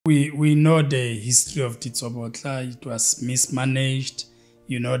We know the history of Ditsobotla. It was mismanaged.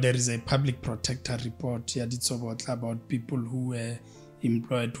 You know, there is a public protector report here, Ditsobotla, about people who were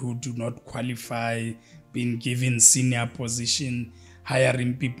employed who do not qualify, being given senior position,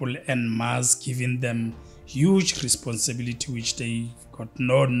 hiring people en masse, giving them huge responsibility which they got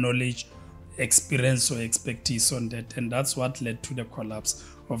no knowledge, experience or expertise on that. And that's what led to the collapse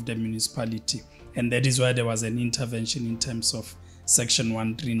of the municipality. And that is why there was an intervention in terms of Section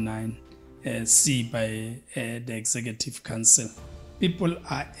 139C by the Executive Council. People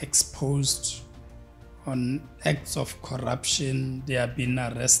are exposed on acts of corruption. They are being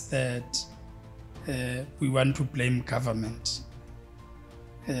arrested. We want to blame government.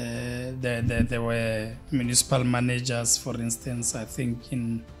 There were municipal managers, for instance, I think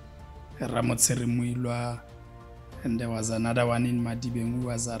in Ramotseri Muilwa, and there was another one in Madibeng who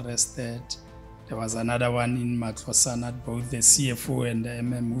was arrested. There was another one in Matlosana, both the CFO and the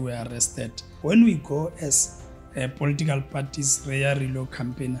MM who were arrested. When we go as political parties, Relo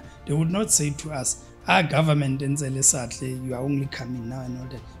campaign, they would not say to us, our government, you are only coming now and all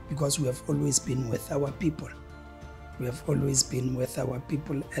that, because we have always been with our people. We have always been with our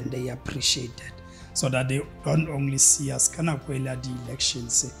people and they appreciate that. So that they don't only see us, the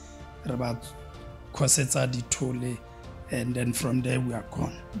elections, about Kosetsa di Tole, and then from there we are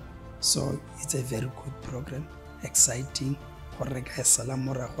gone. So it's a very good program, exciting.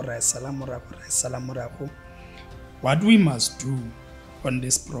 What we must do on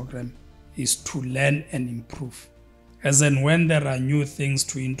this program is to learn and improve. As in, when there are new things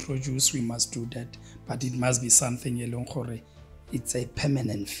to introduce, we must do that. But it must be something, it's a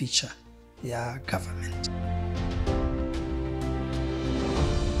permanent feature, government.